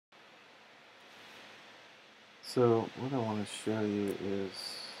So what I want to show you is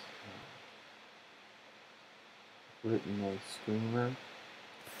written a streamer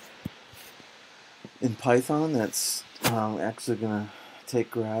in Python that's actually going to take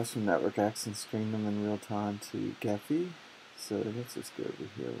graphs from networkx and stream them in real time to gephi. So let's just go over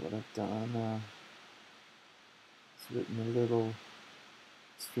here. What I've done is written a little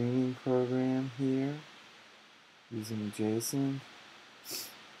streaming program here using JSON.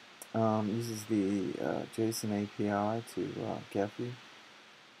 Uses the JSON API to gephi.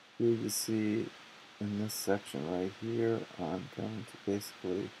 Here you see in this section right here, I'm going to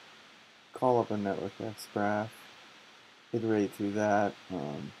basically call up a networkx graph, iterate through that,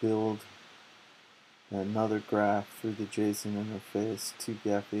 build another graph through the JSON interface to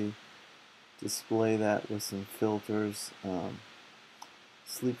gephi, display that with some filters,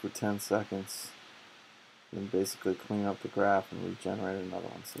 sleep for 10 seconds, and basically clean up the graph and regenerate another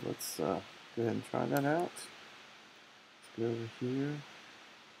one. So let's go ahead and try that out. Let's go over here.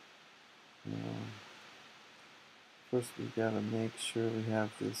 First we've got to make sure we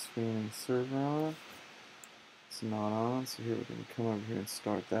have the streaming server on. It's not on, so here we're going to come over here and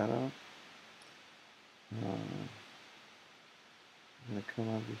start that up. I'm going to come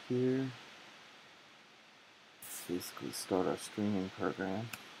over here, basically start our streaming program.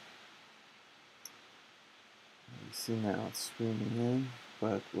 You see now it's streaming in,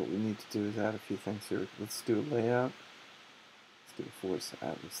 but what we need to do is add a few things here. Let's do a layout. Let's do a force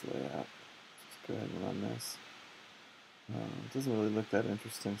atlas layout. Just go ahead and run this. It doesn't really look that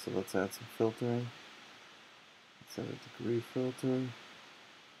interesting, so let's add some filtering. Let's add a degree filter.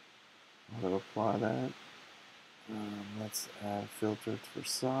 I'll apply that. Let's add a filter for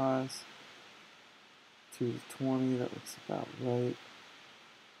size. 2 to 20, that looks about right.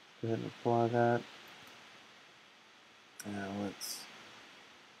 Go ahead and apply that. Now let's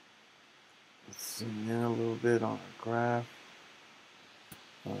zoom in a little bit on our graph.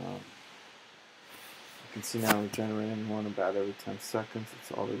 You can see now we're generating one about every 10 seconds.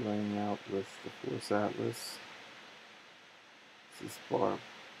 It's already laying out with the force atlas. This is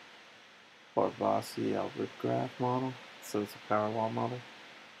Barbassi-Albert graph model, so it's a power law model.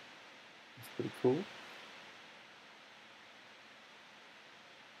 It's pretty cool.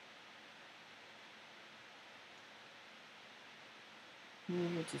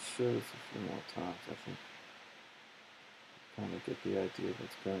 And we'll just show this a few more times. I think you kind of get the idea of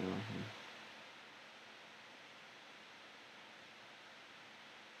what's going on here.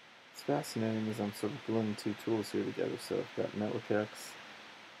 It's fascinating as I'm sort of blending two tools here together. So I've got networkx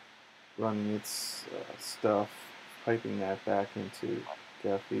running its stuff, piping that back into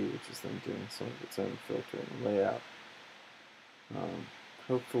gephi, which is then doing some of its own filtering and layout.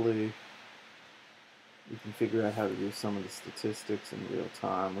 Hopefully we can figure out how to do some of the statistics in real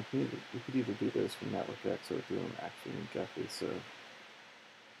time. We could either do those from networkx or do them actually in gephi, so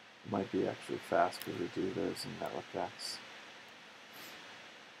it might be actually faster to do those in networkx.